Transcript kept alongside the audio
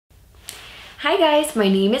Hi guys, my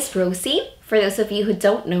name is Rosy, for those of you who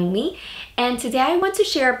don't know me, and today I want to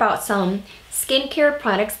share about some skincare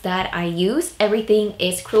products that I use. Everything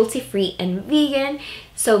is cruelty-free and vegan,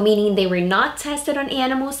 so meaning they were not tested on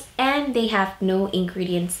animals and they have no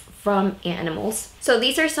ingredients from animals. So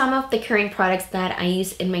these are some of the current products that I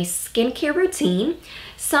use in my skincare routine.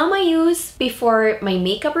 Some I use before my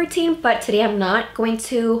makeup routine, but today I'm not going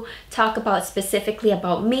to talk about specifically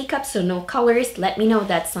about makeup, so no colors. Let me know if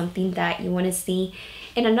that's something that you want to see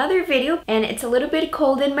in another video. And it's a little bit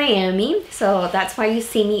cold in Miami, so that's why you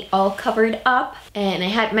see me all covered up. And I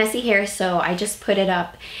had messy hair, so I just put it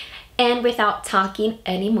up. And without talking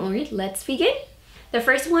anymore, let's begin. The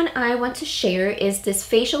first one I want to share is this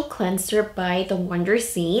facial cleanser by the Wonder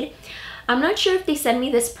Seed. I'm not sure if they sent me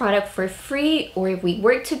this product for free or if we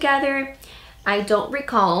work together. I don't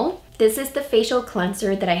recall. This is the facial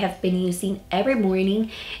cleanser that I have been using every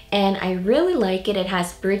morning and I really like it. It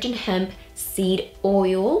has virgin hemp seed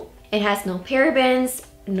oil. It has no parabens,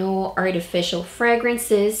 no artificial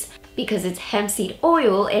fragrances. Because it's hemp seed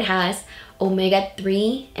oil, it has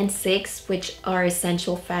omega-3 and 6, which are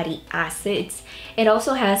essential fatty acids. It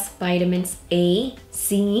also has vitamins A,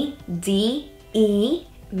 C, D, E,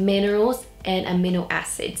 minerals, and amino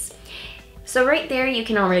acids. So right there you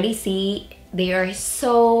can already see they are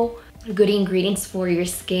so good ingredients for your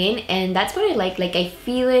skin, and that's what I like. I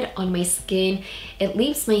feel it on my skin. It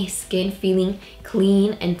leaves my skin feeling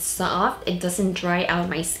clean and soft. It doesn't dry out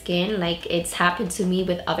my skin like it's happened to me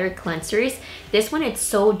with other cleansers. This one, it's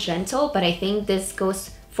so gentle, but I think this goes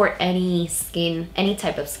for any skin, any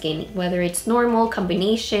type of skin, whether it's normal,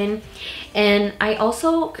 combination. And I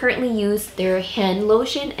also currently use their hand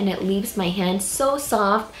lotion and it leaves my hands so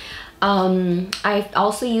soft. I've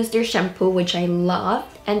also used their shampoo, which I love,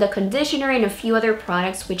 and the conditioner and a few other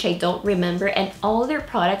products which I don't remember, and all their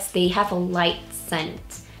products, they have a light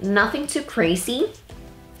scent, nothing too crazy.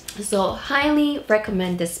 So highly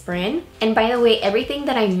recommend this brand. And by the way, everything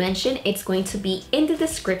that I mentioned, it's going to be in the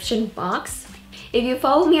description box. If you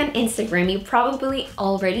follow me on Instagram, you probably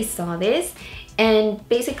already saw this. And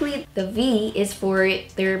basically the V is for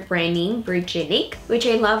their brand name, Virginic, which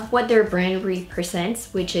I love what their brand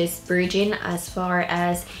represents, which is virgin as far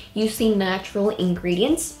as using natural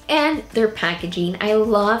ingredients. And their packaging, I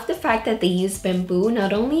love the fact that they use bamboo,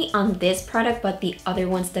 not only on this product, but the other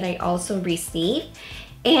ones that I also received.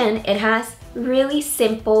 And it has really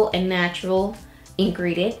simple and natural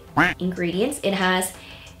ingredients. It has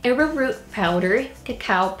arrowroot powder,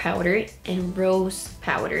 cacao powder, and rose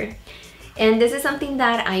powder. And this is something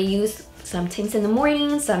that I use sometimes in the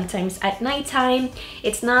morning, sometimes at nighttime.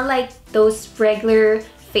 It's not like those regular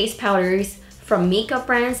face powders from makeup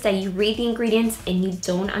brands that you read the ingredients and you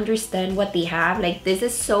don't understand what they have. Like, this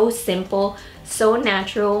is so simple, so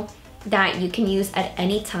natural that you can use at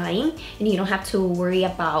any time and you don't have to worry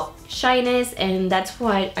about shyness. And that's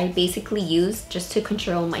what I basically use just to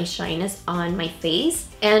control my shyness on my face.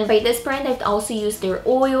 And by this brand, I've also used their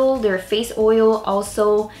oil, their face oil,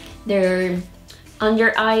 also their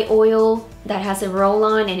under eye oil that has a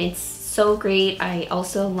roll-on, and it's so great. I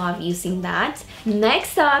also love using that.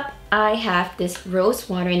 Next up, I have this rose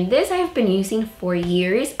water, and this I've been using for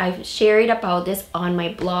years. I've shared about this on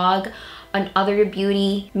my blog, on other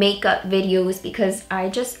beauty makeup videos, because I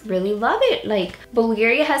just really love it. Like,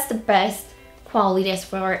 Bulgaria has the best quality as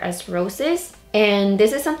far as roses, and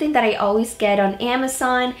this is something that I always get on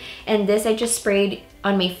Amazon. And this I just sprayed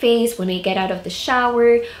on my face when I get out of the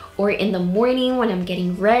shower, or in the morning when I'm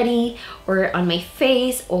getting ready, or on my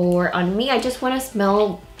face or on me. I just want to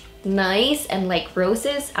smell nice and like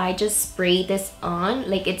roses. I just spray this on.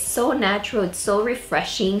 Like, it's so natural, it's so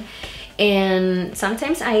refreshing. And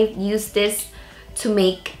sometimes I use this to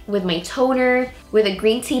make with my toner. With a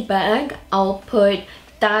green tea bag, I'll put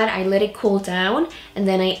that, I let it cool down, and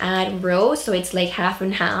then I add rose, so it's like half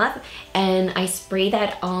and half, and I spray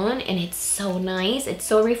that on, and it's so nice. It's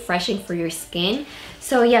so refreshing for your skin.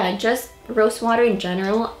 So yeah, just rose water in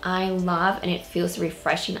general I love, and it feels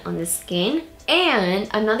refreshing on the skin. And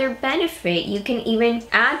another benefit, you can even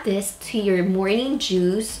add this to your morning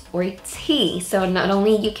juice or tea. So not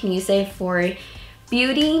only you can use it for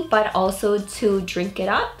beauty, but also to drink it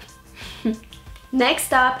up.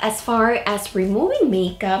 Next up, as far as removing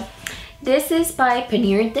makeup, this is by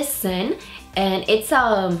Panier de Seine, and it's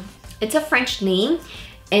a French name,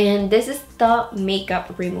 and this is the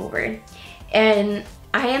makeup remover. And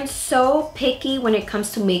I am so picky when it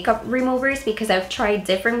comes to makeup removers because I've tried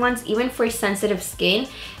different ones, even for sensitive skin,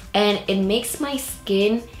 and it makes my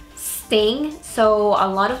skin sting. So a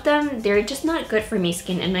lot of them, they're just not good for my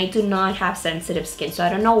skin, and I do not have sensitive skin, so I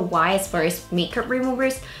don't know why as far as makeup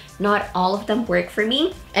removers not all of them work for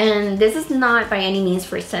me. And this is not by any means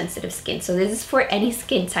for sensitive skin, so this is for any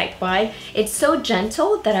skin type, but it's so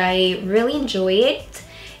gentle that I really enjoy it.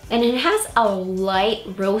 And it has a light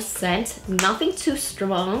rose scent, nothing too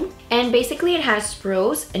strong. And basically it has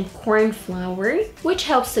rose and corn flower, which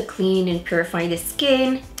helps to clean and purify the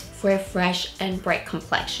skin for a fresh and bright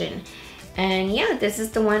complexion. And yeah, this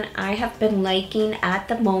is the one I have been liking at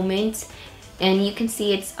the moment. And you can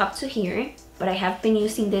see it's up to here, but I have been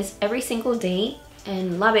using this every single day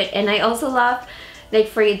and love it. And I also love, like,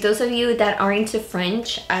 for those of you that are into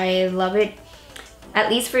French, I love it. At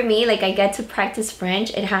least for me, like, I get to practice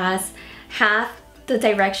French. It has half the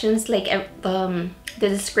directions, like the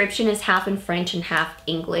description is half in French and half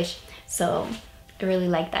English. So I really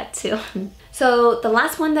like that too. So the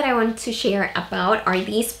last one that I want to share about are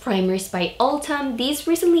these primers by Ulta. These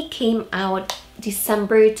recently came out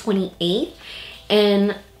December 28th.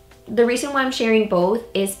 And the reason why I'm sharing both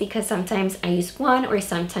is because sometimes I use one or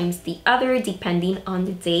sometimes the other depending on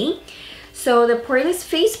the day. So the Poreless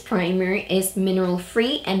Face Primer is mineral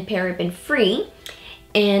free and paraben free,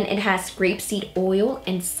 and it has grapeseed oil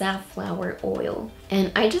and safflower oil.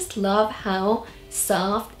 And I just love how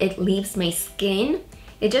soft it leaves my skin.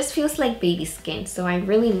 It just feels like baby skin, so I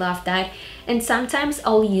really love that. And sometimes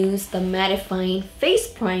I'll use the mattifying face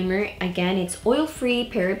primer. Again, it's oil free,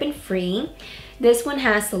 paraben free. This one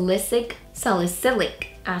has salicylic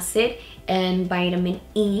acid and vitamin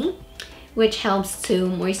E, which helps to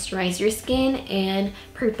moisturize your skin and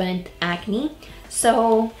prevent acne.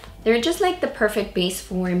 So they're just like the perfect base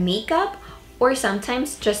for makeup, or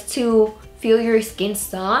sometimes just to feel your skin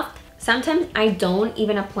soft. Sometimes I don't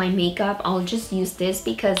even apply makeup. I'll just use this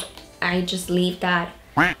because I just love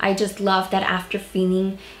that after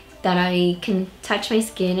feeling that I can touch my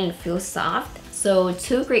skin and feel soft. So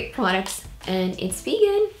 2 great products, and it's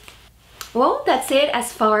vegan. Well, that's it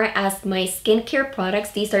as far as my skincare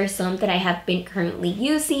products. These are some that I have been currently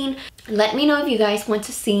using. Let me know if you guys want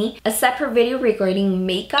to see a separate video regarding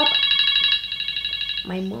makeup.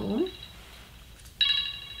 My mom.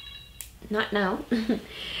 Not now.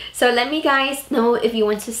 So let me guys know if you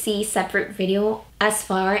want to see separate video as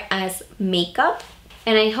far as makeup.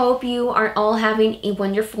 And I hope you are all having a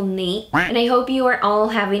wonderful night. And I hope you are all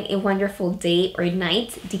having a wonderful day or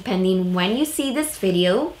night, depending when you see this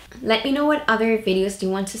video. Let me know what other videos you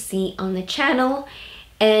want to see on the channel.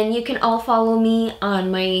 And you can all follow me on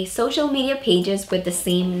my social media pages with the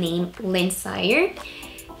same name, LynSire.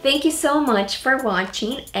 Thank you so much for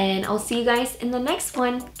watching, and I'll see you guys in the next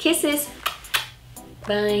one. Kisses.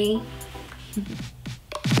 Bye.